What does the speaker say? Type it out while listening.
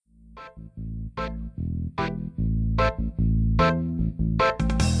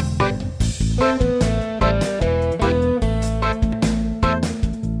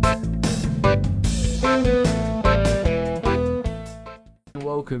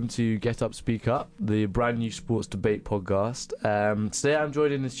welcome to Get Up, Speak Up, the brand new sports debate podcast. Today I'm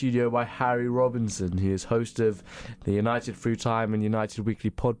joined in the studio by Harry Robinson. He is host of the United Through Time and United Weekly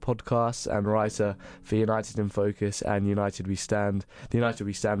podcasts and writer for United in Focus and United We Stand, the United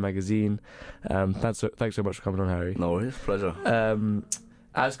We Stand magazine. Thanks so much for coming on, Harry. No worries, pleasure.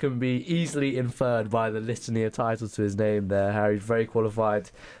 As can be easily inferred by the litany of titles to his name there, Harry's very qualified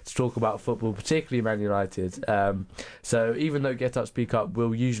to talk about football, particularly Man United. So even though Get Up, Speak Up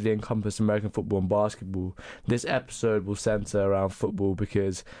will usually encompass American football and basketball, this episode will centre around football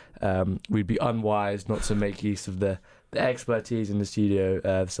because we'd be unwise not to make use of the expertise in the studio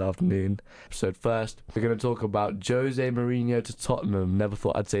this afternoon. So first, we're going to talk about Jose Mourinho to Tottenham. Never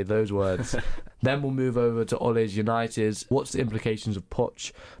thought I'd say those words. Then we'll move over to Ole's United. What's the implications of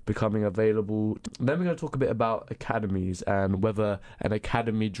Poch becoming available? Then we're going to talk a bit about academies and whether an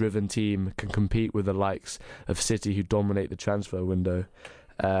academy-driven team can compete with the likes of City, who dominate the transfer window.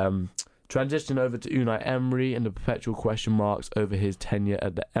 Transition over to Unai Emery and the perpetual question marks over his tenure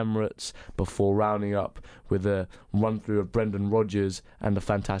at the Emirates, before rounding up with a run-through of Brendan Rodgers and the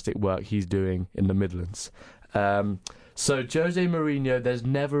fantastic work he's doing in the Midlands. So Jose Mourinho, there's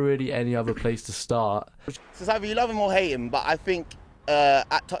never really any other place to start. So it's either you love him or hate him, but I think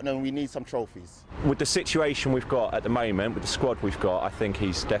at Tottenham we need some trophies. With the situation we've got at the moment, with the squad we've got, I think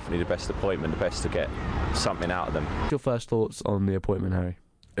he's definitely the best appointment, the best to get something out of them. What's your first thoughts on the appointment, Harry?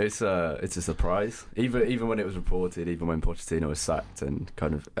 It's a surprise. Even when it was reported, even when Pochettino was sacked, and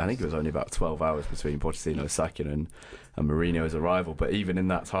I think it was only about 12 hours between Pochettino's sacking and Mourinho's arrival. But even in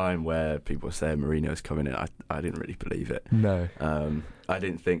that time where people were saying Mourinho's coming in, I didn't really believe it. No. I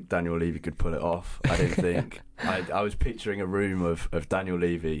didn't think Daniel Levy could pull it off. I didn't think... I was picturing a room of Daniel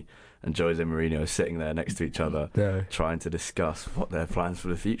Levy and Jose Mourinho sitting there next to each other, trying to discuss what their plans for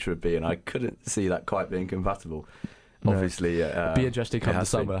the future would be, and I couldn't see that quite being compatible. No. Obviously, it'd be interesting come the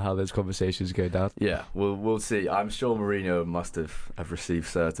summer how those conversations go down. Yeah, we'll see. I'm sure Mourinho must have received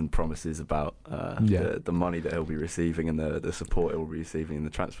certain promises about the money that he'll be receiving and the support he'll be receiving in the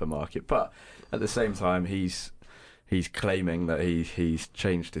transfer market. But at the same time, he's claiming that he's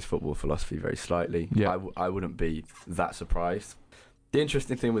changed his football philosophy very slightly. Yeah. I wouldn't be that surprised. The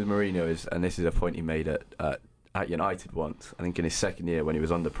interesting thing with Mourinho is, and this is a point he made at United once, I think in his second year when he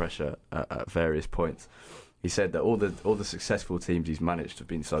was under pressure at various points. He said that all the successful teams he's managed have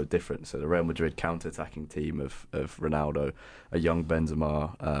been so different. So the Real Madrid counter-attacking team of Ronaldo, a young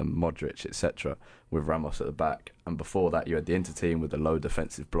Benzema, Modric, etc., with Ramos at the back. And before that, you had the Inter team with a low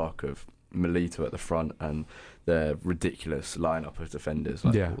defensive block of Milito at the front and the ridiculous lineup of defenders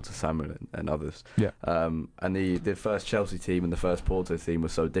like Walter Samuel and others. Yeah. And the first Chelsea team and the first Porto team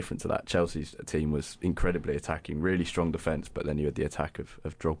was so different to that. Chelsea's team was incredibly attacking, really strong defence, but then you had the attack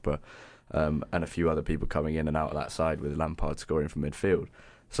of Drogba. And a few other people coming in and out of that side, with Lampard scoring from midfield.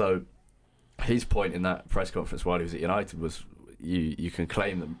 So his point in that press conference while he was at United was you can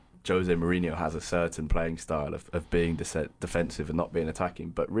claim that Jose Mourinho has a certain playing style of being defensive and not being attacking,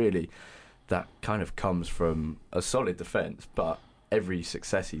 but really that kind of comes from a solid defence, but every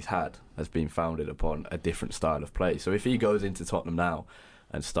success he's had has been founded upon a different style of play. So if he goes into Tottenham now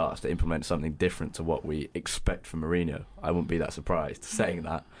and starts to implement something different to what we expect from Mourinho, I wouldn't be that surprised. Saying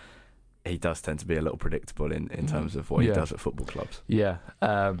that, he does tend to be a little predictable in terms of what he does at football clubs. Yeah,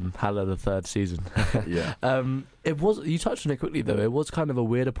 Haller the third season. Yeah. It was, you touched on it quickly though, it was kind of a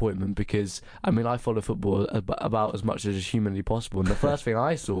weird appointment because, I mean, I follow football about as much as is humanly possible, and the first thing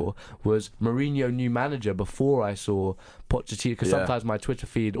I saw was Mourinho new manager before I saw Pochettino, because sometimes my Twitter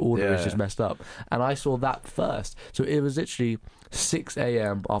feed order is just messed up, and I saw that first. So it was literally 6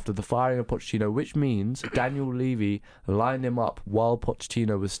 a.m. after the firing of Pochettino, which means Daniel Levy lined him up while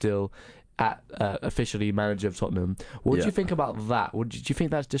Pochettino was still officially manager of Tottenham. What do you think about that? Do you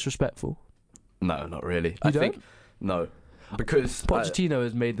think that's disrespectful? No, not really. I think no, because Pochettino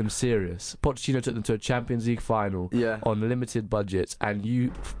has made them serious. Pochettino took them to a Champions League final on limited budgets, and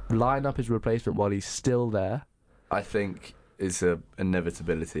you line up his replacement while he's still there. I think it's an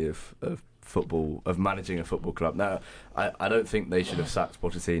inevitability of football, of managing a football club. Now, I don't think they should have sacked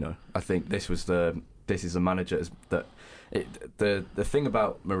Pochettino. I think this is a manager that. The thing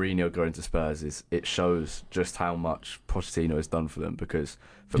about Mourinho going to Spurs is it shows just how much Pochettino has done for them, because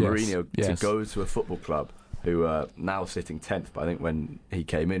for Mourinho to go to a football club who are now sitting 10th, but I think when he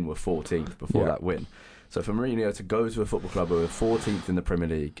came in were 14th before that win. So for Mourinho to go to a football club who are 14th in the Premier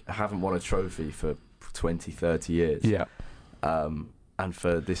League, haven't won a trophy for 20, 30 years, and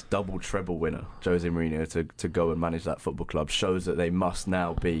for this double treble winner, Jose Mourinho, to go and manage that football club shows that they must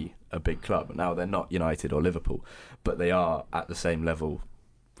now be a big club. Now they're not United or Liverpool, but they are at the same level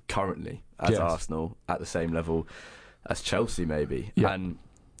currently as Arsenal, at the same level as Chelsea maybe. And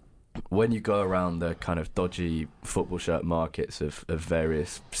when you go around the kind of dodgy football shirt markets of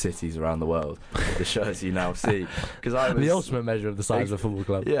various cities around the world, the shirts you now see, because the ultimate measure of the size of a football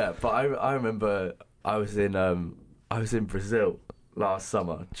club. Yeah, but I remember I was in Brazil last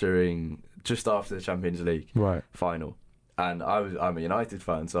summer just after the Champions League final, and I'm a United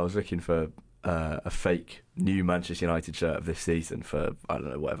fan, so I was looking for a fake new Manchester United shirt of this season for, I don't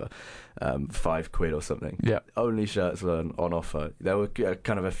know, whatever, £5 or something. Yeah. Only shirts were on offer. There were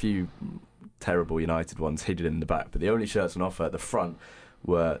kind of a few terrible United ones hidden in the back, but the only shirts on offer at the front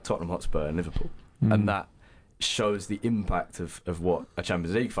were Tottenham Hotspur and Liverpool. And that shows the impact of what a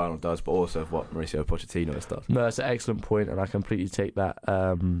Champions League final does, but also of what Mauricio Pochettino does. No, that's an excellent point, and I completely take that.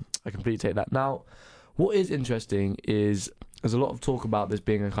 Now, what is interesting is there's a lot of talk about this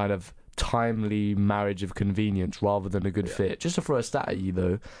being a kind of timely marriage of convenience rather than a good fit. Just to throw a stat at you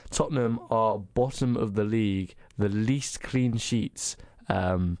though, Tottenham are bottom of the league, the least clean sheets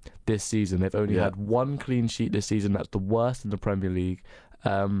this season. They've only had one clean sheet this season. That's the worst in the Premier League.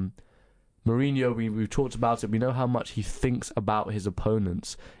 Mourinho, we've talked about it. We know how much he thinks about his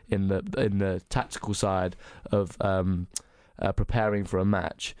opponents in the tactical side of preparing for a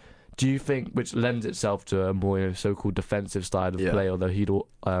match. Do you think, which lends itself to a more so-called defensive style of play, although he'd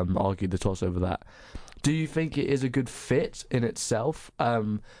argue the toss over that, do you think it is a good fit in itself?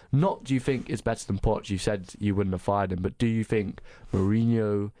 Not do you think it's better than Poch? You said you wouldn't have fired him, but do you think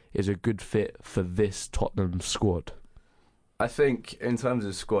Mourinho is a good fit for this Tottenham squad? I think in terms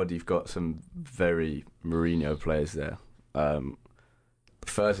of squad, you've got some very Mourinho players there.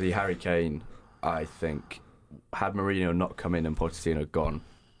 Firstly, Harry Kane, I think, had Mourinho not come in and Pochettino gone,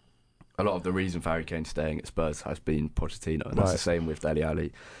 a lot of the reason for Harry Kane staying at Spurs has been Pochettino, and that's the same with Dele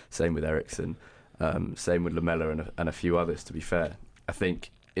Alli, same with Eriksen, same with Lamela and a few others, to be fair. I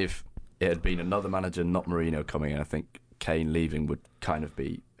think if it had been another manager, not Mourinho, coming in, I think Kane leaving would kind of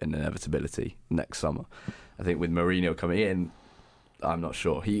be an inevitability next summer. I think with Mourinho coming in, I'm not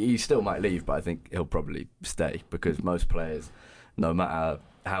sure. He still might leave, but I think he'll probably stay, because most players, no matter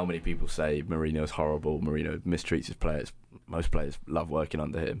how many people say Mourinho's horrible, Mourinho mistreats his players, most players love working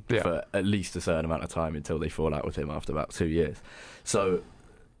under him for at least a certain amount of time until they fall out with him after about 2 years. So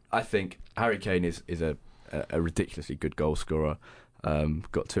I think Harry Kane is a ridiculously good goal scorer.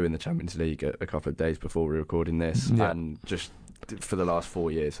 Got 2 in the Champions League a couple of days before we were recording this, and just for the last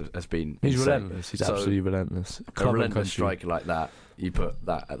 4 years has been He's insane. relentless. He's absolutely relentless. A relentless striker like that, you put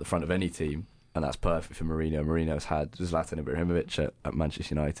that at the front of any team, and that's perfect for Mourinho. Mourinho's had Zlatan Ibrahimovic at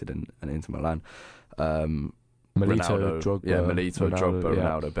Manchester United and Inter Milan. Melito, Drogba, Drogba,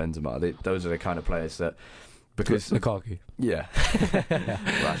 Ronaldo, Benzema. Those are the kind of players that, because Lukaku,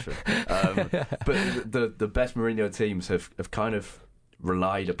 Rashford. But the best Mourinho teams have kind of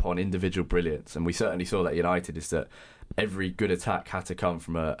relied upon individual brilliance, and we certainly saw that at United, is that every good attack had to come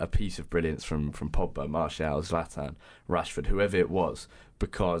from a piece of brilliance from Pogba, Martial, Zlatan, Rashford, whoever it was,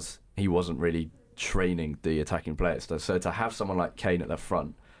 because he wasn't really training the attacking players. So to have someone like Kane at the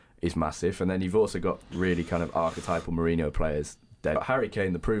front is massive. And then you've also got really kind of archetypal Mourinho players. Harry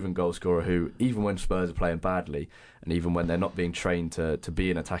Kane, the proven goal scorer, who, even when Spurs are playing badly, and even when they're not being trained to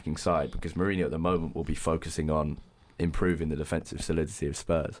be an attacking side, because Mourinho at the moment will be focusing on improving the defensive solidity of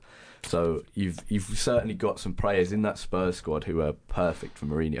Spurs. So you've certainly got some players in that Spurs squad who are perfect for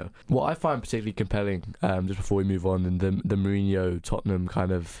Mourinho. What I find particularly compelling, just before we move on, in the Mourinho-Tottenham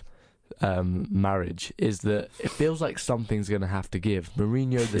kind of marriage, is that it feels like something's going to have to give.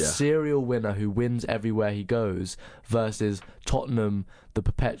 Mourinho, the serial winner who wins everywhere he goes, versus Tottenham, the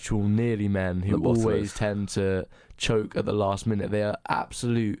perpetual nearly men who always tend to choke at the last minute. They are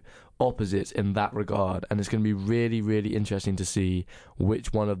absolute opposites in that regard, and it's going to be really, really interesting to see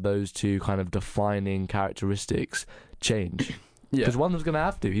which one of those two kind of defining characteristics change. Because one of them's going to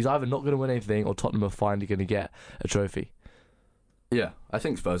have to. He's either not going to win anything, or Tottenham are finally going to get a trophy. Yeah, I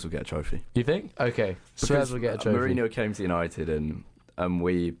think Spurs will get a trophy. You think? Okay, Spurs will get a trophy. Mourinho came to United, and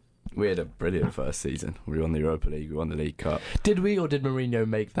we had a brilliant first season. We won the Europa League, we won the League Cup. Did we, or did Mourinho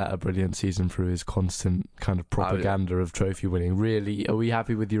make that a brilliant season through his constant kind of propaganda of trophy winning? Really, are we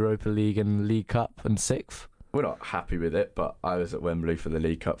happy with Europa League and League Cup and 6th? We're not happy with it, but I was at Wembley for the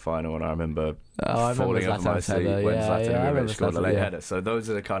League Cup final, and I remember falling over my seat when Zlatan Ibrahimovic scored the late header. So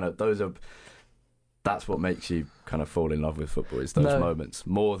that's what makes you kind of fall in love with football, is those moments,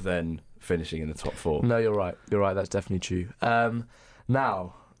 more than finishing in the top 4. No, you're right. That's definitely true.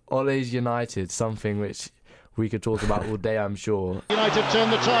 Now, Ole's United, something which we could talk about all day, I'm sure. United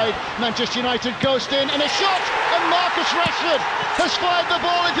turn the tide. Manchester United ghost in, and a shot, and Marcus Rashford has fired the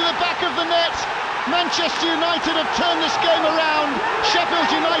ball into the back of the net. Manchester United have turned this game around. Sheffield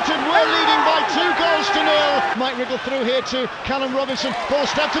United were leading by 2 goals to 0. Might wriggle through here to Callum Robinson. Ball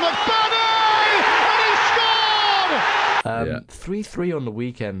stepped to McBurney, and he scored! 3-3 on the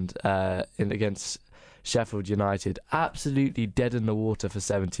weekend against Sheffield United. Absolutely dead in the water for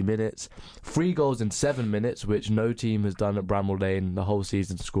 70 minutes. 3 goals in 7 minutes, which no team has done at Bramall Lane the whole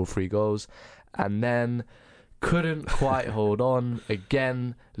season to score 3 goals. And then couldn't quite hold on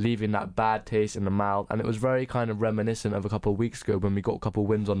again, leaving that bad taste in the mouth. And it was very kind of reminiscent of a couple of weeks ago when we got a couple of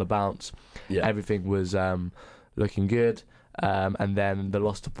wins on the bounce. Yeah. Everything was looking good. And then the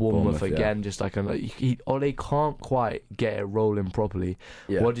loss to Bournemouth again, just like Ole can't quite get it rolling properly.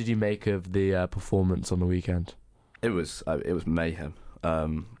 Yeah. What did you make of the performance on the weekend? It was mayhem.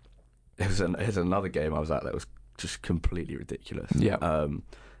 It was another game I was at that was just completely ridiculous. Yeah.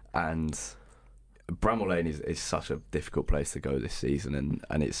 And Bramall Lane is such a difficult place to go this season, and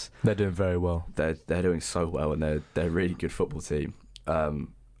they're doing very well. They're doing so well, and they're a really good football team.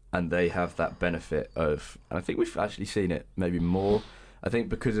 And they have that benefit of, and I think we've actually seen it maybe more, I think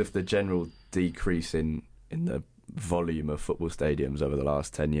because of the general decrease in the volume of football stadiums over the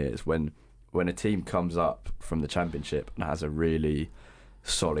last 10 years, when a team comes up from the Championship and has a really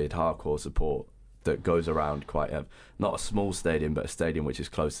solid, hardcore support that goes around quite not a small stadium, but a stadium which is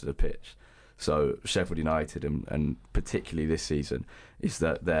close to the pitch. So Sheffield United, and particularly this season, is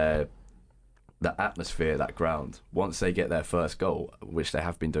that the atmosphere, that ground, once they get their first goal, which they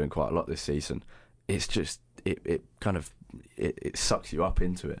have been doing quite a lot this season, it's just it sucks you up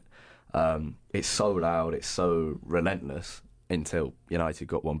into it. It's so loud, it's so relentless until United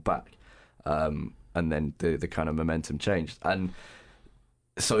got one back, and then the kind of momentum changed. And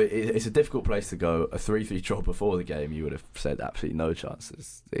so it's a difficult place to go. A 3-3 draw before the game, you would have said absolutely no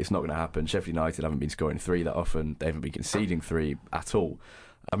chance. It's not going to happen. Sheffield United haven't been scoring 3 that often. They haven't been conceding 3 at all.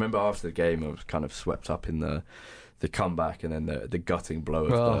 I remember after the game, I was kind of swept up in the comeback and then the gutting blow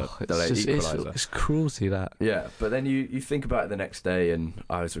of the late equaliser. It's cruelty, that. Yeah, but then you think about it the next day, and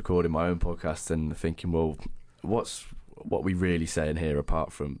I was recording my own podcast and thinking, well, what we really saying here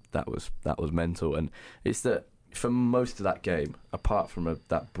apart from that was mental? And it's that for most of that game, apart from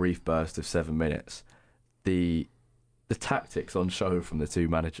that brief burst of 7 minutes, the tactics on show from the two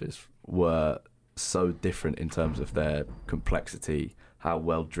managers were so different in terms of their complexity, how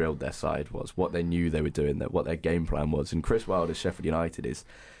well drilled their side was, what they knew they were doing, what their game plan was. And Chris Wilder's Sheffield United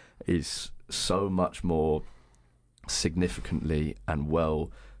is so much more significantly and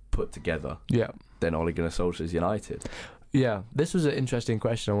well put together than Ole Gunnar Solskjaer's United. Yeah, this was an interesting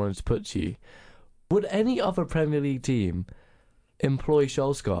question I wanted to put to you. Would any other Premier League team employ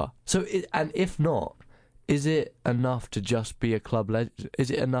Solskjaer? And if not, is it enough to just be a club legend? Is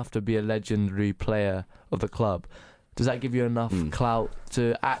it enough to be a legendary player of the club? Does that give you enough clout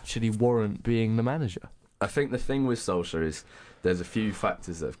to actually warrant being the manager? I think the thing with Solskjaer is there's a few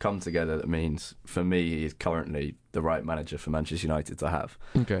factors that have come together that means, for me, he is currently the right manager for Manchester United to have.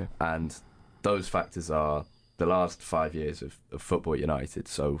 Okay. And those factors are the last 5 years of football at United.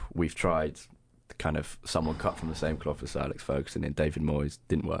 So we've tried kind of someone cut from the same cloth as Alex Ferguson in David Moyes,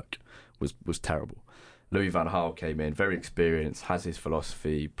 didn't work, was terrible. Louis van Gaal came in, very experienced, has his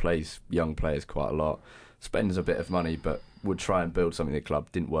philosophy, plays young players quite a lot, spends a bit of money, but would try and build something at the club,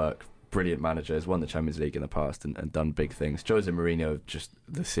 didn't work. Brilliant manager, has won the Champions League in the past and done big things. Jose Mourinho, just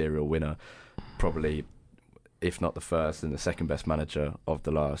the serial winner, probably, if not the first, and the second best manager of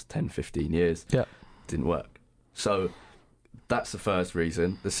the last 10, 15 years. Yeah. Didn't work. So that's the first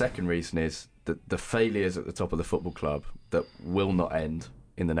reason. The second reason is that the failures at the top of the football club that will not end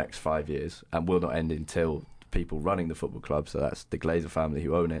in the next 5 years and will not end until people running the football club, so that's the Glazer family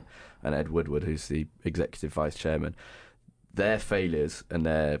who own it and Ed Woodward, who's the executive vice chairman, their failures and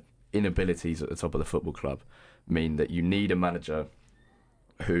their inabilities at the top of the football club mean that you need a manager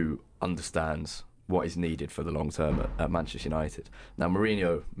who understands what is needed for the long term at Manchester United. Now,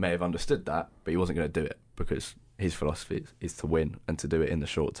 Mourinho may have understood that, but he wasn't going to do it because his philosophy is to win and to do it in the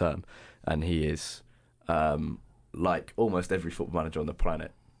short term. And he is, like almost every football manager on the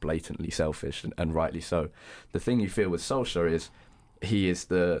planet, blatantly selfish, and rightly so. The thing you feel with Solskjaer is he is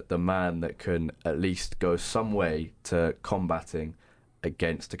the man that can at least go some way to combating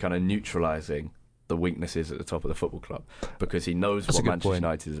against, to kind of neutralising the weaknesses at the top of the football club, because he knows what Manchester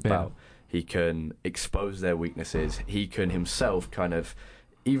United is about. He can expose their weaknesses. He can himself kind of,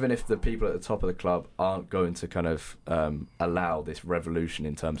 even if the people at the top of the club aren't going to kind of allow this revolution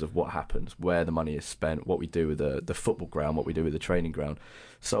in terms of what happens, where the money is spent, what we do with the football ground, what we do with the training ground,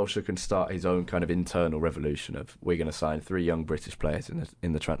 Solskjaer can start his own kind of internal revolution of, we're going to sign 3 young British players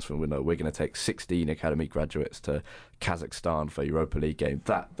in the transfer window. We're going to take 16 academy graduates to Kazakhstan for Europa League game.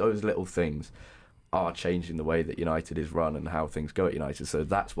 Those little things are changing the way that United is run and how things go at United. So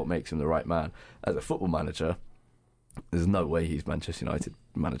that's what makes him the right man. As a football manager, there's no way he's Manchester United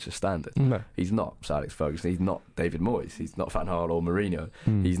manager standard. No. He's not Sir Alex Ferguson. He's not David Moyes. He's not Van Gaal or Mourinho.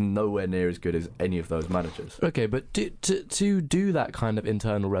 He's nowhere near as good as any of those managers. Okay, but to do that kind of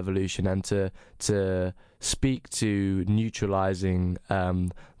internal revolution and to speak to neutralising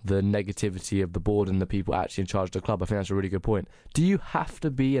the negativity of the board and the people actually in charge of the club, I think that's a really good point. Do you have to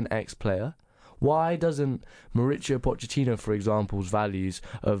be an ex-player? Why doesn't Mauricio Pochettino, for example's values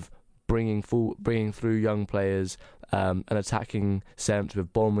of bringing through young players and attacking centre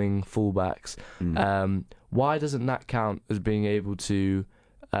with bombing fullbacks, why doesn't that count as being able to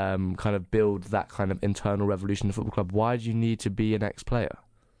kind of build that kind of internal revolution in the football club? Why do you need to be an ex-player?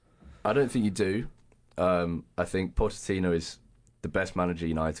 I don't think you do. I think Pochettino is the best manager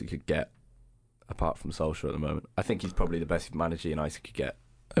United could get, apart from Solskjaer at the moment. I think he's probably the best manager United could get.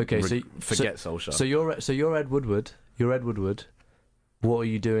 Okay, forget Solskjaer. So you're Ed Woodward. You're Ed Woodward. What are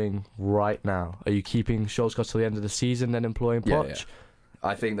you doing right now? Are you keeping Solskjaer till the end of the season, then employing Poch? Yeah.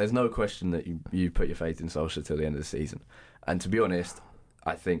 I think there's no question that you put your faith in Solskjaer till the end of the season. And to be honest,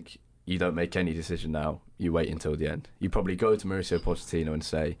 I think you don't make any decision now. You wait until the end. You probably go to Mauricio Pochettino and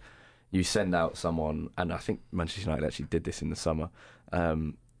say, you send out someone, and I think Manchester United actually did this in the summer.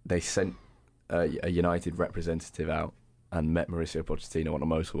 They sent a United representative out and met Mauricio Pochettino on a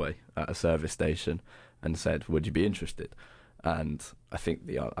motorway at a service station and said, would you be interested? And I think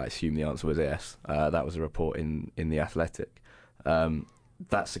I assume the answer was yes. That was a report in The Athletic.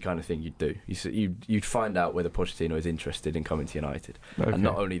 That's the kind of thing you'd do. You'd find out whether Pochettino is interested in coming to United. Okay. And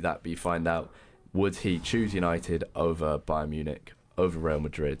not only that, but you find out, would he choose United over Bayern Munich, over Real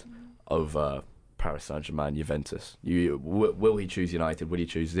Madrid, over Paris Saint-Germain, Juventus? Will he choose United? Will he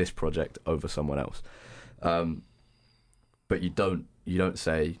choose this project over someone else? But you don't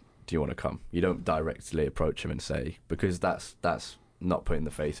say, do you want to come? You don't directly approach him and say, because that's not putting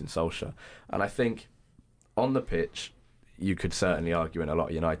the faith in Solskjaer. And I think on the pitch, you could certainly argue, and a lot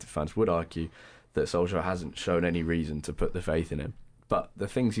of United fans would argue, that Solskjaer hasn't shown any reason to put the faith in him. But the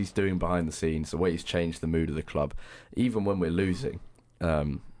things he's doing behind the scenes, the way he's changed the mood of the club, even when we're losing,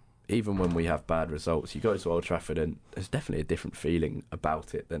 even when we have bad results, you go to Old Trafford and there's definitely a different feeling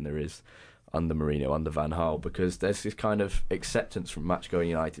about it than there is under Mourinho, under Van Gaal, because there's this kind of acceptance from match-going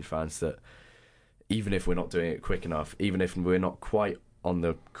United fans that even if we're not doing it quick enough, even if we're not quite on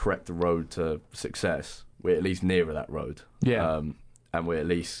the correct road to success, we're at least nearer that road. Yeah. And we're at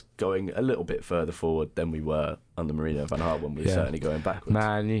least going a little bit further forward than we were under Mourinho and Van Gaal when we were certainly going backwards.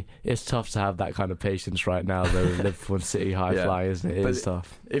 Man, it's tough to have that kind of patience right now, though, with Liverpool and City high-flying, isn't it? It is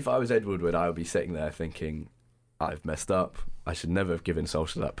tough. If I was Ed Woodward, I would be sitting there thinking, I've messed up. I should never have given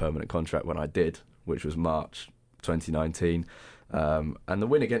Solskjaer that permanent contract when I did, which was March 2019. And the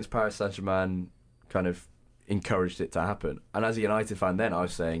win against Paris Saint-Germain kind of encouraged it to happen. And as a United fan then, I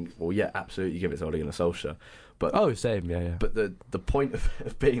was saying, well, yeah, absolutely, give it to Ole Gunnar Solskjaer. But, same, yeah. But the point of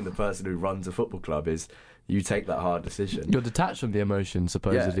being the person who runs a football club is you take that hard decision. You're detached from the emotion,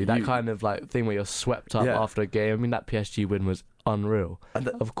 supposedly. That kind of like thing where you're swept up after a game. I mean, that PSG win was unreal. And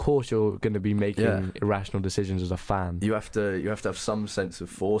of course, you're going to be making irrational decisions as a fan. You have to have some sense of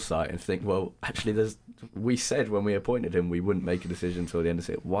foresight and think, well, actually, we said when we appointed him we wouldn't make a decision until the end of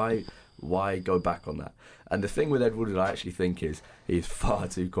the season. Why go back on that? And the thing with Ed Woodward, I actually think, is he's far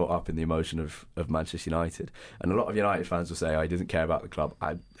too caught up in the emotion of Manchester United. And a lot of United fans will say, he doesn't care about the club.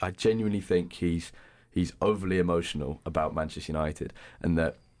 I genuinely think he's overly emotional about Manchester United, and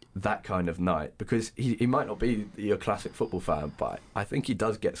that kind of night, because he might not be your classic football fan, but I think he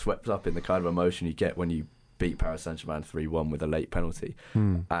does get swept up in the kind of emotion you get when you beat Paris Saint-Germain 3-1 with a late penalty.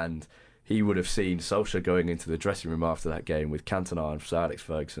 And he would have seen Solskjaer going into the dressing room after that game with Cantona and Sir Alex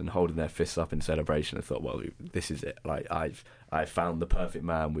Ferguson holding their fists up in celebration and thought, well, this is it. Like, I've found the perfect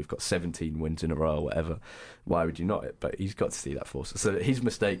man. We've got 17 wins in a row or whatever. Why would you not? But he's got to see that force. So his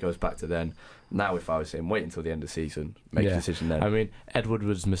mistake goes back to then. Now, if I was him, wait until the end of the season, make a decision then. I mean, Ed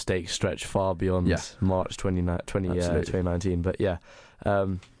Woodward's mistakes stretch far beyond March 2019. But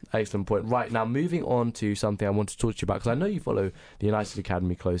excellent point. Right, now moving on to something I want to talk to you about, because I know you follow the United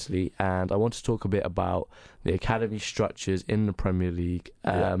Academy closely, and I want to talk a bit about the academy structures in the Premier League.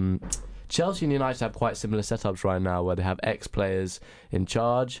 Chelsea and United have quite similar setups right now, where they have ex-players in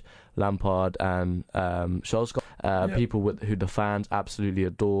charge, Lampard and Solskjaer, people who the fans absolutely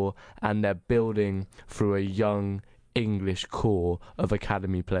adore, and they're building through a young English core of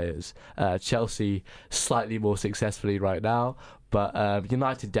academy players. Chelsea slightly more successfully right now, but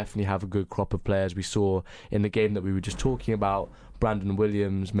United definitely have a good crop of players. We saw in the game that we were just talking about, Brandon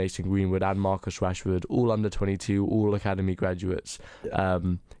Williams, Mason Greenwood and Marcus Rashford, all under 22, all academy graduates,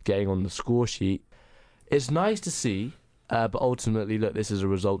 getting on the score sheet. it's nice to see, but ultimately, look, this is a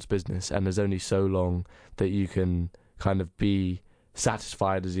results business, and there's only so long that you can kind of be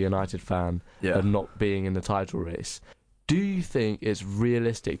satisfied as a United fan and not being in the title race. Do you think it's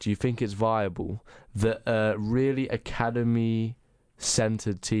realistic? Do you think it's viable that a really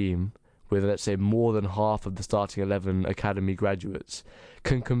academy-centred team with, let's say, more than half of the starting 11 academy graduates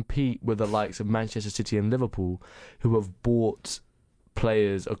can compete with the likes of Manchester City and Liverpool, who have bought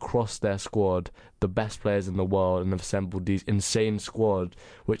players across their squad, the best players in the world, and have assembled these insane squad,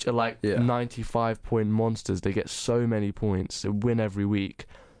 which are like 95-point monsters? They get so many points, they win every week.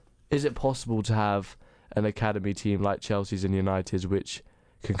 Is it possible to have an academy team like Chelsea's and United's which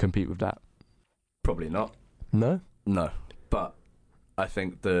can compete with that? Probably not. No? No. But I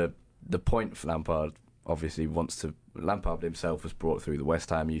think the point for Lampard obviously Lampard himself was brought through the West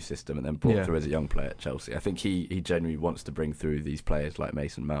Ham youth system and then brought through as a young player at Chelsea. I think he genuinely wants to bring through these players like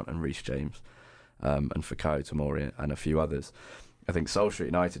Mason Mount and Reece James and Fikayo Tomori and a few others. I think Solskjaer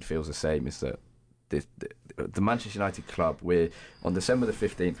United feels the same, is that the Manchester United club, we're on December the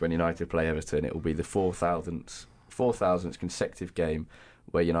 15th when United play Everton, it will be the 4,000th consecutive game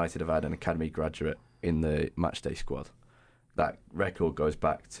where United have had an academy graduate in the matchday squad. That record goes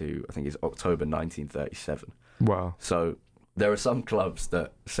back to, I think it's October 1937. Wow. So there are some clubs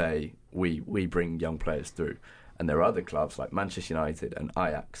that say we bring young players through, and there are other clubs like Manchester United and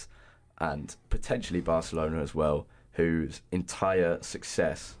Ajax and potentially Barcelona as well, whose entire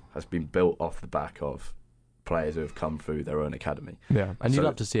success has been built off the back of players who have come through their own academy. Yeah, and you'd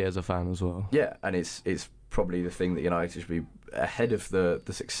love to see it as a fan as well. Yeah, and it's probably the thing that United should be ahead of the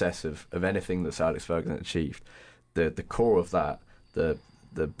success of anything that Sir Alex Ferguson achieved. The core of that, the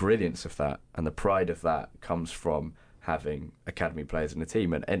brilliance of that, and the pride of that comes from having academy players in the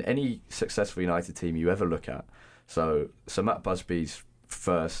team. And any successful United team you ever look at, so Matt Busby's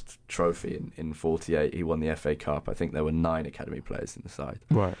first trophy in 48, he won the FA Cup. I think there were 9 academy players in the side.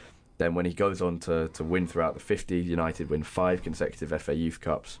 Right. Then when he goes on to win throughout the 50s, United win 5 consecutive FA Youth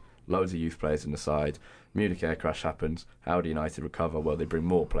Cups, loads of youth players in the side. Munich air crash happens. How do United recover? Well, they bring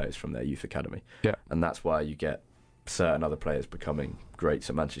more players from their youth academy. Yeah. And that's why you get certain other players becoming greats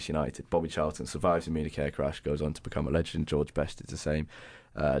at Manchester United. Bobby Charlton survives the Munich air crash, goes on to become a legend. George Best is the same.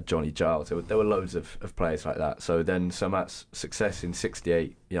 Johnny Giles. There were loads of players like that. So then Sir Matt's success in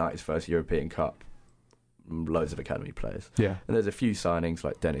 68, United's first European Cup, loads of academy players. Yeah. And there's a few signings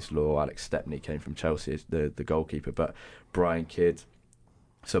like Dennis Law, Alex Stepney came from Chelsea as the goalkeeper, but Brian Kidd,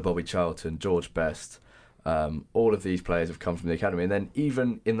 so Bobby Charlton, George Best, all of these players have come from the academy. And then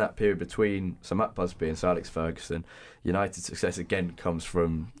even in that period between Sir Matt Busby and Sir Alex Ferguson, United's success again comes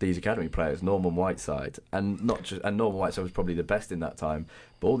from these academy players. Norman Whiteside, and Norman Whiteside was probably the best in that time,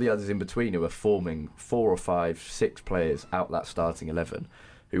 but all the others in between who were forming 4 or 5, 6 players out that starting 11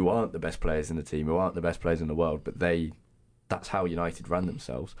 who aren't the best players in the team, who aren't the best players in the world, but that's how United ran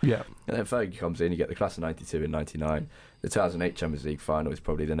themselves. Yeah. And then Fergie comes in, you get the class of 92 and 99. The 2008 Champions League final is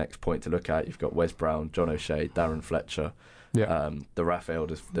probably the next point to look at. You've got Wes Brown, John O'Shea, Darren Fletcher,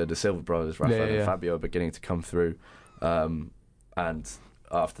 the De Silva brothers, Rafael and Fabio, beginning to come through. And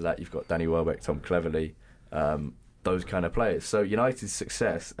after that, you've got Danny Welbeck, Tom Cleverley, those kind of players. So United's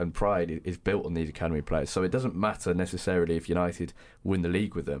success and pride is built on these academy players. So it doesn't matter necessarily if United win the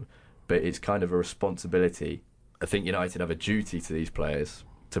league with them, but it's kind of a responsibility. I think United have a duty to these players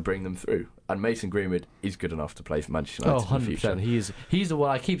to bring them through. And Mason Greenwood is good enough to play for Manchester United in the future. He's the one,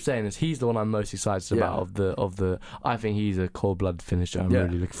 I keep saying this, he's the one I'm most excited about of the I think he's a cold-blooded finisher. I'm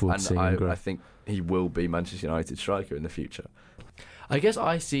really looking forward to seeing him grow. I think he will be Manchester United striker in the future. I guess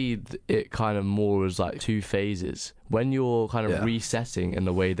I see it kind of more as like 2 phases. When you're kind of resetting in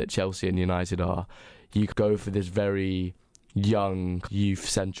the way that Chelsea and United are, you go for this very young,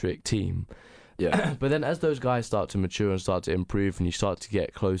 youth-centric team. Yeah. But then as those guys start to mature and start to improve and you start to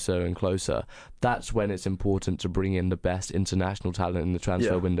get closer and closer, that's when it's important to bring in the best international talent in the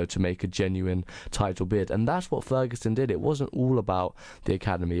transfer window to make a genuine title bid. And that's what Ferguson did. It wasn't all about the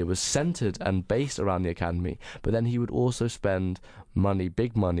academy. It was centred and based around the academy. But then he would also spend money,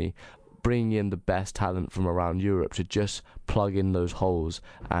 big money, bringing in the best talent from around Europe to just plug in those holes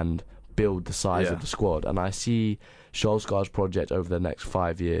and build the size of the squad. And I see Solskjaer's project over the next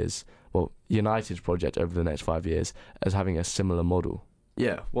 5 years, well, United's project over the next 5 years, as having a similar model.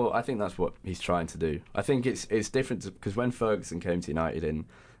 Yeah, well, I think that's what he's trying to do. I think it's different because when Ferguson came to United in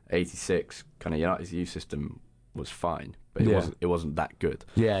 '86, kind of United's youth system was fine, but it wasn't that good.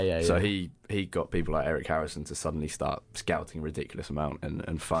 So he got people like Eric Harrison to suddenly start scouting a ridiculous amount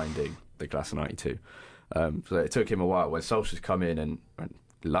and finding the class of '92. So it took him a while. When Solskjaer's come in and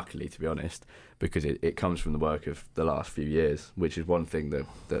luckily, to be honest, because it comes from the work of the last few years, which is one thing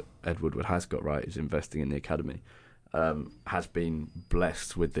that Ed Woodward has got right, is investing in the academy, has been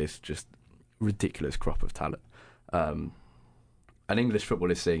blessed with this just ridiculous crop of talent. And English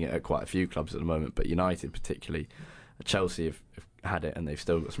football is seeing it at quite a few clubs at the moment, but United particularly, Chelsea have had it, and they've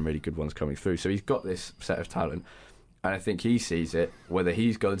still got some really good ones coming through. So he's got this set of talent, and I think he sees it, whether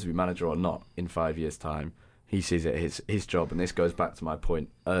he's going to be manager or not in 5 years' time, he sees it his job. And this goes back to my point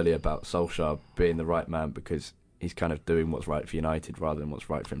earlier about Solskjaer being the right man, because he's kind of doing what's right for United rather than what's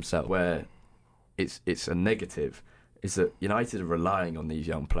right for himself. Where it's a negative is that United are relying on these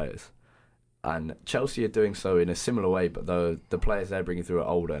young players. And Chelsea are doing so in a similar way, but the players they're bringing through are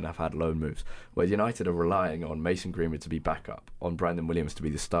older and have had loan moves. Whereas United are relying on Mason Greenwood to be backup, on Brandon Williams to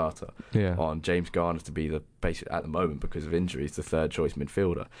be the starter, on James Garner to be at the moment, because of injuries, the third choice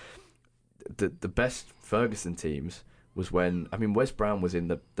midfielder. The best Ferguson teams was when, Wes Brown was in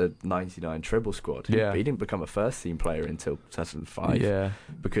the 99 treble squad. He didn't become a first team player until 2005,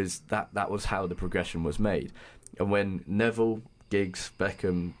 because that was how the progression was made. And when Neville, Giggs,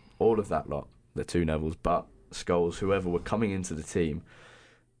 Beckham, all of that lot, the two Nevilles, but Scholes, whoever were coming into the team,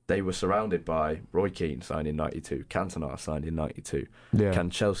 they were surrounded by Roy Keane, signed in 92, Cantona, signed in 92,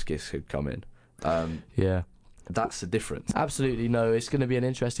 Kanchelskis had come in. That's the difference. Absolutely, no. It's going to be an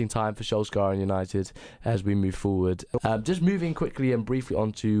interesting time for Solskjaer and United as we move forward. Just moving quickly and briefly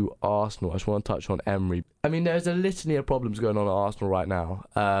on to Arsenal, I just want to touch on Emery. There's a litany of problems going on at Arsenal right now.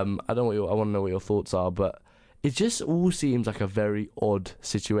 I want to know what your thoughts are, but it just all seems like a very odd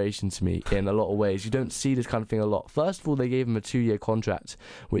situation to me in a lot of ways. You don't see this kind of thing a lot. First of all, they gave him a 2-year contract,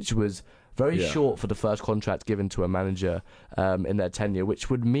 which was very short for the first contract given to a manager in their tenure, which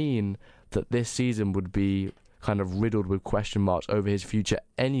would mean that this season would be kind of riddled with question marks over his future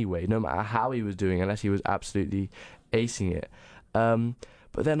anyway, no matter how he was doing, unless he was absolutely acing it.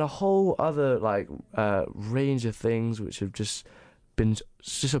 But then a whole other range of things which have just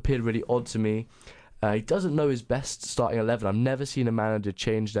appeared really odd to me. He doesn't know his best starting 11. I've never seen a manager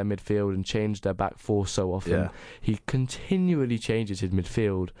change their midfield and change their back four so often. He continually changes his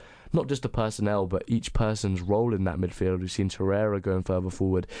midfield, not just the personnel, but each person's role in that midfield. We've seen Torreira going further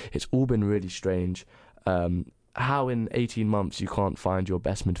forward. It's all been really strange. How in 18 months you can't find your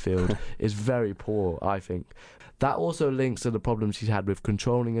best midfield is very poor, I think. That also links to the problems he's had with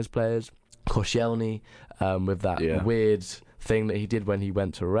controlling his players. Koscielny, with that weird thing that he did when he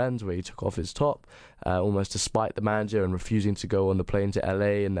went to Rennes, where he took off his top, almost despite the manager, and refusing to go on the plane to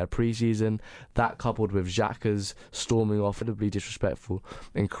LA in their pre-season. That coupled with Xhaka's storming off, incredibly disrespectful,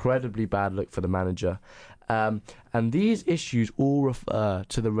 incredibly bad look for the manager. And these issues all refer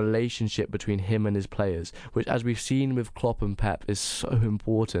to the relationship between him and his players, which, as we've seen with Klopp and Pep, is so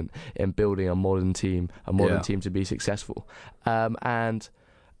important in building a modern team to be successful. And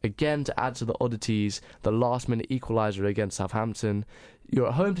again, to add to the oddities, the last-minute equaliser against Southampton. You're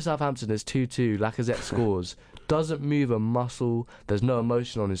at home to Southampton, it's 2-2, Lacazette scores. Doesn't move a muscle, there's no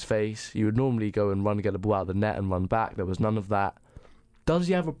emotion on his face. You would normally go and get the ball out of the net and run back. There was none of that. Does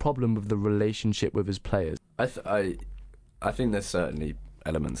he have a problem with the relationship with his players? I think there's certainly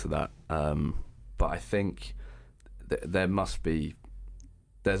elements of that. But I think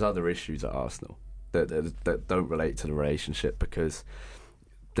there's other issues at Arsenal that don't relate to the relationship, because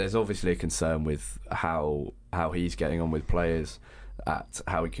there's obviously a concern with how he's getting on with players, at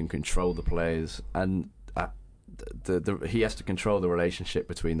how he can control the players, and he has to control the relationship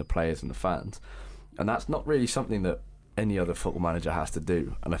between the players and the fans, and that's not really something that any other football manager has to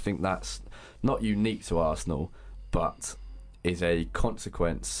do. And I think that's not unique to Arsenal, but is a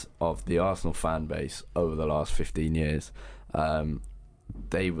consequence of the Arsenal fan base over the last 15 years.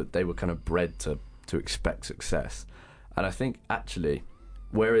 They were kind of bred to expect success, and I think actually,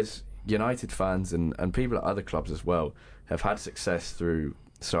 whereas United fans and people at other clubs as well have had success through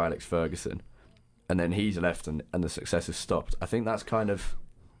Sir Alex Ferguson, and then he's left and the success has stopped, I think that's kind of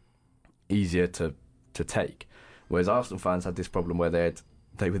easier to take. Whereas Arsenal fans had this problem where they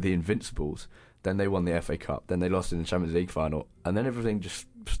were the Invincibles, then they won the FA Cup, then they lost in the Champions League final, and then everything just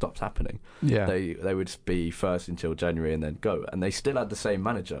stopped happening. They would be first until January and then go, and they still had the same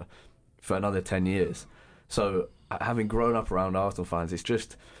manager for another 10 years. So having grown up around Arsenal fans, it's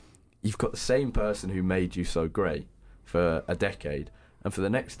just, you've got the same person who made you so great for a decade, and for the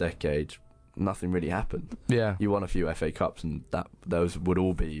next decade, nothing really happened. You won a few FA Cups, and those would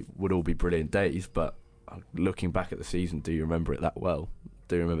all be brilliant days. But looking back at the season, do you remember it that well?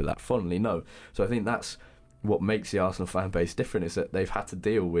 Do you remember that fondly? No. So I think that's what makes the Arsenal fan base different, is that they've had to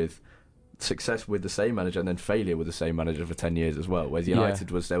deal with success with the same manager and then failure with the same manager for 10 years as well. Whereas United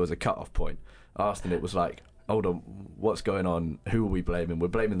there was a cut-off point. Arsenal, it was like, hold on, what's going on? Who are we blaming? We're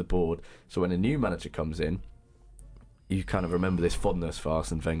blaming the board. So when a new manager comes in, you kind of remember this fondness for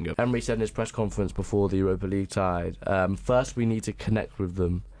Arsene Wenger. Emery said in his press conference before the Europa League tied, first we need to connect with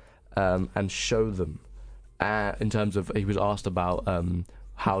them and show them. In terms of, he was asked about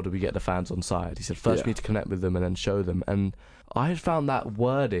how do we get the fans on side. He said first we need to connect with them and then show them. And I found that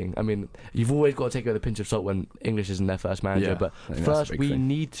wording, I mean, you've always got to take it with a pinch of salt when English isn't their first manager, but first we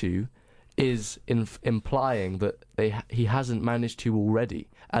need to is implying that he hasn't managed to already.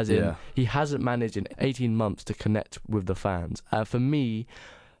 As in, he hasn't managed in 18 months to connect with the fans. For me,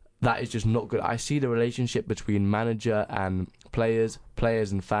 that is just not good. I see the relationship between manager and players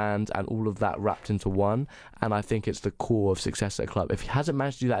and fans and all of that wrapped into one, and I think it's the core of success at a club. If he hasn't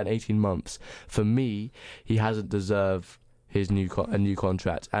managed to do that in 18 months, for me, he hasn't deserved his new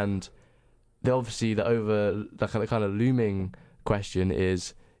contract. And the kind of looming question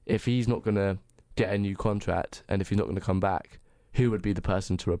is, if he's not going to get a new contract and if he's not going to come back, who would be the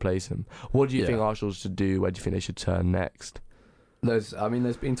person to replace him? What do you think Arsenal should do? Where do you think they should turn next? There's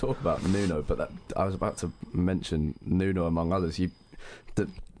been talk about Nuno, but I was about to mention Nuno among others.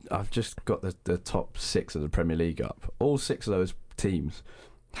 I've just got the top 6 of the Premier League up. All 6 of those teams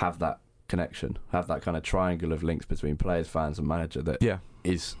have that connection, have that kind of triangle of links between players, fans and manager that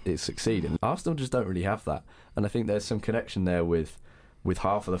is succeeding. Arsenal just don't really have that, and I think there's some connection there with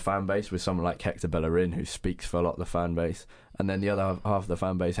half of the fan base, with someone like Hector Bellerin, who speaks for a lot of the fan base, and then the other half of the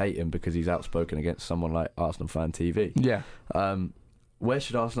fan base hate him because he's outspoken against someone like Arsenal Fan TV. Yeah. Where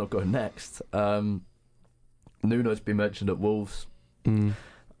should Arsenal go next? Nuno's been mentioned at Wolves.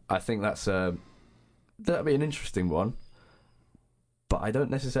 I think that'd be an interesting one, but I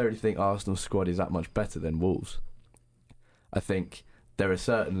don't necessarily think Arsenal's squad is that much better than Wolves. I think there are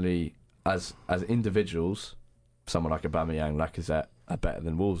certainly, as individuals, someone like Aubameyang, Lacazette are better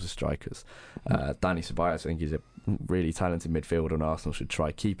than Wolves as strikers. Dani Ceballos, I think he's a really talented midfielder, and Arsenal should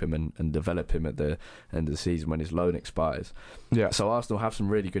try keep him and develop him at the end of the season when his loan expires. So Arsenal have some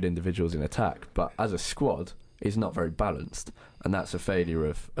really good individuals in attack, but as a squad, it's not very balanced, and that's a failure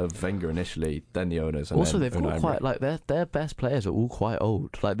of Wenger initially, then the owners. And also, then they've got quite, like, their best players are all quite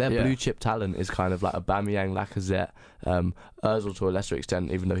old. Like, their blue chip talent is kind of like Aubameyang, Lacazette, Ozil to a lesser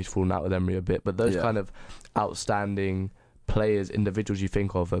extent, even though he's fallen out with Emery a bit. But those kind of outstanding players, individuals you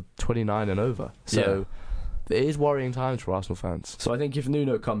think of, are 29 and over. So it is worrying times for Arsenal fans. So I think if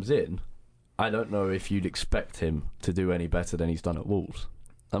Nuno comes in, I don't know if you'd expect him to do any better than he's done at Wolves.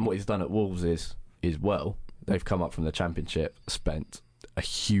 And what he's done at Wolves is well. They've come up from the Championship, spent a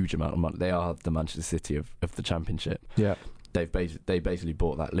huge amount of money. They are the Manchester City of the Championship. Yeah, they basically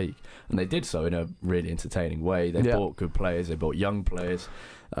bought that league, and they did so in a really entertaining way. They bought good players, they bought young players,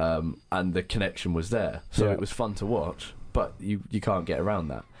 and the connection was there. So it was fun to watch, but you can't get around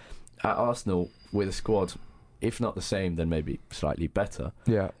that. At Arsenal, with a squad, if not the same, then maybe slightly better.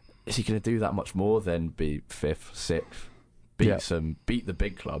 Is he going to do that much more than be 5th, 6th? Beat the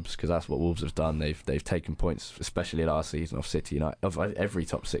big clubs, because that's what Wolves have done. They've taken points, especially last season, off City United, of every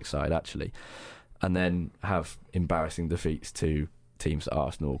top 6 side actually, and then have embarrassing defeats to teams that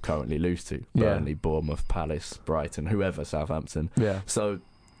Arsenal currently lose to: Burnley, Bournemouth, Palace, Brighton, whoever, Southampton. So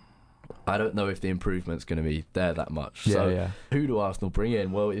I don't know if the improvement's going to be there that much. Who do Arsenal bring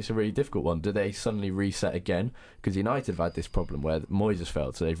in? Well, it's a really difficult one. Do they suddenly reset again? Because United have had this problem where Moyes has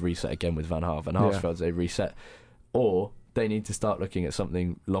failed, so they've reset again with Van Gaal. Van Gaal's failed, so they've reset. Or they need to start looking at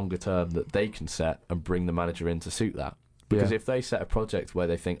something longer term that they can set and bring the manager in to suit that. Because if they set a project where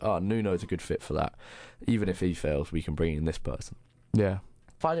they think, Nuno's a good fit for that, even if he fails, we can bring in this person. I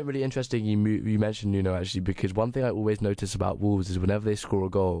find it really interesting you mentioned Nuno, actually, because one thing I always notice about Wolves is whenever they score a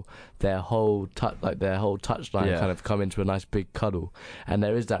goal, their whole touchline kind of come into a nice big cuddle, and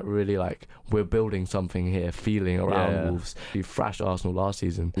there is that really, like, we're building something here feeling around Wolves. We thrashed Arsenal last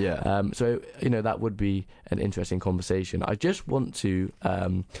season, so that would be an interesting conversation. I just want to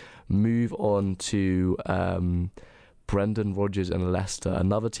move on to Brendan Rodgers and Leicester,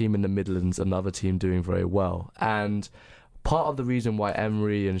 another team in the Midlands, another team doing very well. And part of the reason why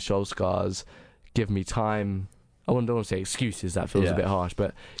Emery and Solskjaer's give me time, I don't want to say excuses, that feels a bit harsh,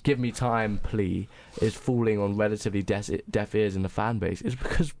 but give me time plea is falling on relatively deaf ears in the fan base, is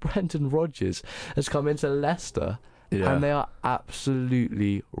because Brendan Rodgers has come into Leicester and they are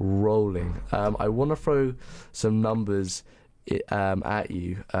absolutely rolling. I want to throw some numbers at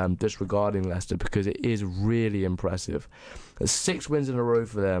you just regarding Leicester, because it is really impressive. 6 wins in a row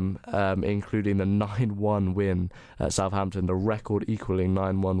for them, including the 9-1 win at Southampton, the record equalling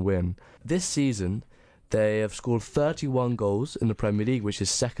 9-1 win. This season they have scored 31 goals in the Premier League, which is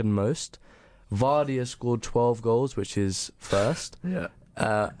second most. Vardy has scored 12 goals, which is first.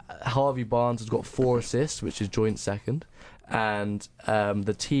 Harvey Barnes has got 4 assists, which is joint second, and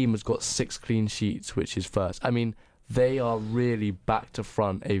the team has got 6 clean sheets, which is first. I mean, they are really back to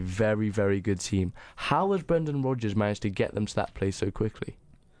front a very, very good team. How has Brendan Rodgers managed to get them to that place so quickly?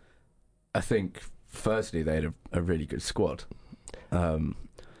 I think, firstly, they had a really good squad.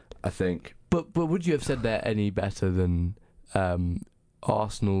 I think... But would you have said they're any better than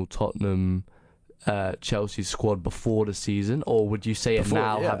Arsenal, Tottenham, Chelsea's squad before the season, or would you say it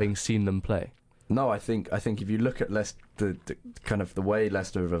now, having seen them play? No, I think if you look at Leicester, the kind of the way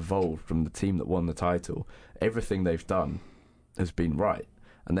Leicester have evolved from the team that won the title, everything they've done has been right,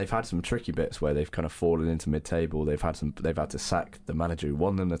 and they've had some tricky bits where they've kind of fallen into mid-table. They've had to sack the manager who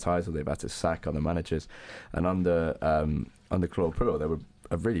won them the title. They've had to sack other managers, and under Claude Puel, they were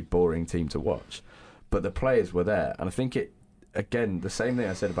a really boring team to watch, but the players were there, and I think it. Again, the same thing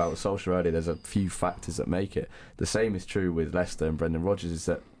I said about Solskjaer earlier, there's a few factors that make it. The same is true with Leicester and Brendan Rodgers, is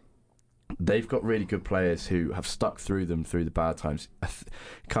that they've got really good players who have stuck through them through the bad times,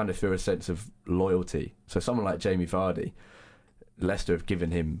 kind of through a sense of loyalty. So someone like Jamie Vardy, Leicester have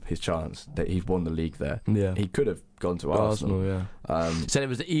given him his chance. That he's won the league there. Yeah, he could have gone to Arsenal. Yeah, said it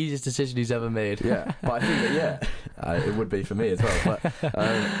was the easiest decision he's ever made. Yeah, but I think that it would be for me as well. But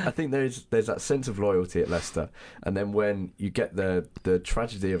I think there's that sense of loyalty at Leicester, and then when you get the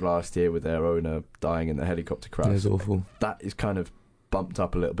tragedy of last year with their owner dying in the helicopter crash, it's awful. That is kind of bumped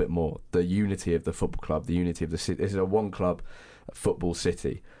up a little bit more. The unity of the football club, the unity of the city. This is a one club football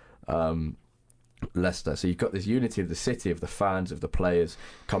city. Leicester. So you've got this unity of the city, of the fans, of the players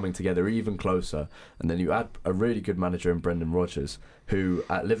coming together even closer, and then you add a really good manager in Brendan Rodgers, who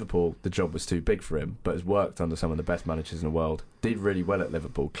at Liverpool the job was too big for him, but has worked under some of the best managers in the world, did really well at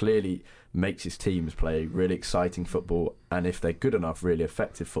Liverpool, clearly makes his teams play really exciting football, and if they're good enough, really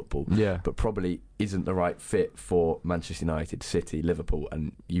effective football, but probably isn't the right fit for Manchester United, City, Liverpool.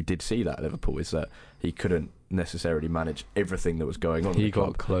 And you did see that at Liverpool, is that he couldn't necessarily manage everything that was going on. He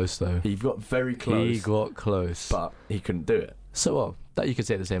got close though. He got very close. He got close, but he couldn't do it. So that you could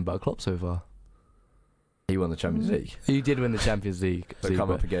say the same about Klopp so far. He won the Champions League. He did win the Champions League. But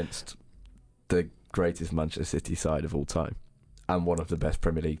come up against the greatest Manchester City side of all time, and one of the best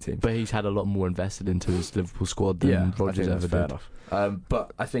Premier League teams. But he's had a lot more invested into his Liverpool squad than Rodgers ever did. Fair enough.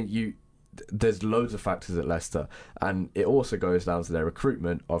 But I think there's loads of factors at Leicester, and it also goes down to their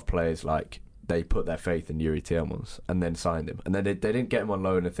recruitment of players. Like, they put their faith in Yuri Tielemans and then signed him, and then they didn't get him on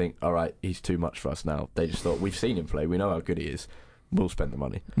loan and think, all right, he's too much for us now. They just thought, we've seen him play, we know how good he is, we'll spend the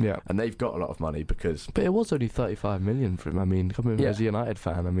money. Yeah, and they've got a lot of money because. But it was only 35 million for him. I mean, coming as a United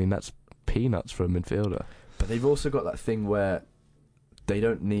fan, I mean, that's peanuts for a midfielder. But they've also got that thing where they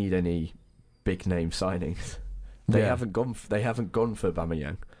don't need any big name signings. They haven't gone for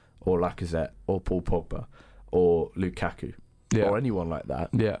Aubameyang or Lacazette or Paul Pogba or Lukaku or anyone like that.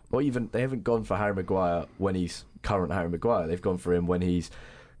 Yeah. Or even they haven't gone for Harry Maguire when he's current Harry Maguire. They've gone for him when he's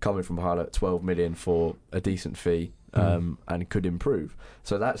coming from Hull at 12 million for a decent fee and could improve.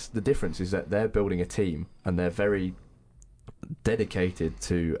 So that's the difference, is that they're building a team and they're very dedicated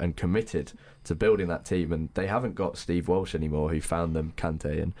to and committed to building that team, and they haven't got Steve Walsh anymore, who found them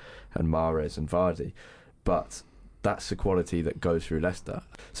Kante and Mahrez and Vardy, but that's the quality that goes through Leicester.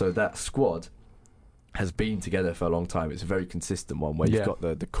 So that squad has been together for a long time. It's a very consistent one where you've got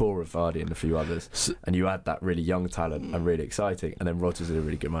the core of Vardy and a few others, and you add that really young talent and really exciting, and then Rodgers is a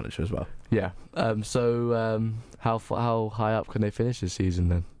really good manager as well. How high up can they finish this season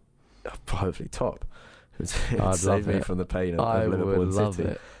then? Hopefully top. Save me from the pain of Liverpool and City.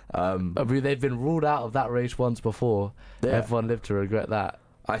 It. I mean, they've been ruled out of that race once before. Everyone lived to regret that.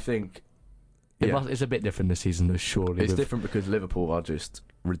 I think it's a bit different this season, though. Surely it's different because Liverpool are just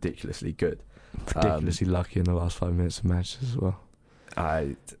ridiculously good, ridiculously lucky in the last 5 minutes of matches as well.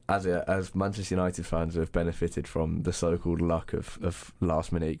 As Manchester United fans who have benefited from the so-called luck of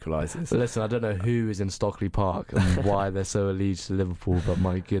last-minute equalisers. Listen, I don't know who is in Stockley Park and why they're so allegiant to Liverpool, but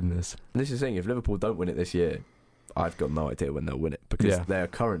my goodness. This is the thing, if Liverpool don't win it this year, I've got no idea when they'll win it, because they're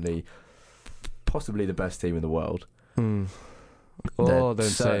currently possibly the best team in the world. They're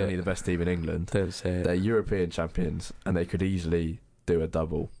certainly the best team in England. Don't say it. They're European champions, and they could easily do a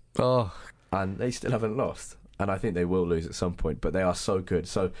double. And they still haven't lost. And I think they will lose at some point, but they are so good.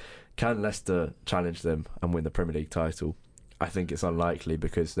 So can Leicester challenge them and win the Premier League title? I think it's unlikely,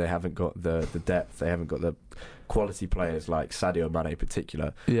 because they haven't got the depth, they haven't got the quality players like Sadio Mane in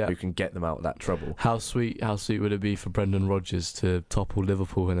particular, who can get them out of that trouble. How sweet would it be for Brendan Rodgers to topple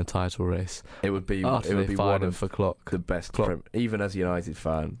Liverpool in a title race? It would be one of the best, even as a United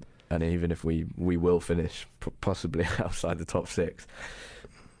fan, and even if we will finish possibly outside the top 6.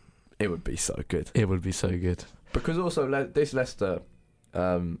 It would be so good. It would be so good. Because also this Leicester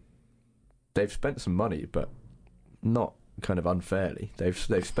they've spent some money, but not kind of unfairly. They've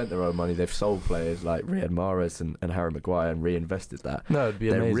spent their own money. They've sold players like Riyad Mahrez and Harry Maguire and reinvested that. No, it'd be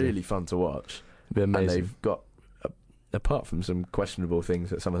They're amazing. really fun to watch. It'd be amazing. And they've got, apart from some questionable things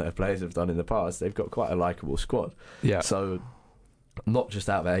that some of their players have done in the past, they've got quite a likeable squad. Yeah. So, not just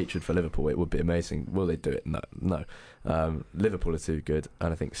out of their hatred for Liverpool, it would be amazing. Will they do it? No. Liverpool are too good,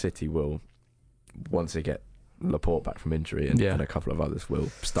 and I think City will, once they get Laporte back from injury and a couple of others, will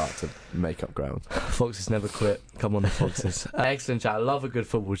start to make up ground. Foxes never quit. Come on, the Foxes. Excellent chat. I love a good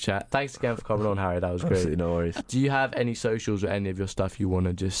football chat. Thanks again for coming on, Harry. That was great. Absolutely no worries. Do you have any socials or any of your stuff you want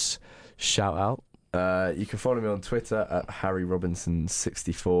to just shout out? You can follow me on Twitter at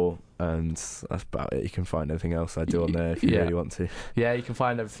HarryRobinson64, and that's about it. You can find everything else I do on there if you really want to. Yeah, you can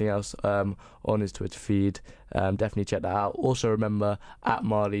find everything else on his Twitter feed. Definitely check that out. Also remember, at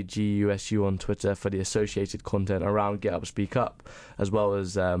Marley GUSU on Twitter for the associated content around Get Up Speak Up, as well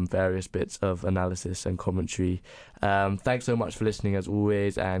as various bits of analysis and commentary. Thanks so much for listening as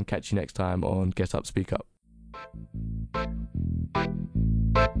always, and catch you next time on Get Up Speak Up.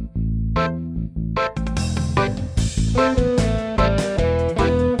 Thank you.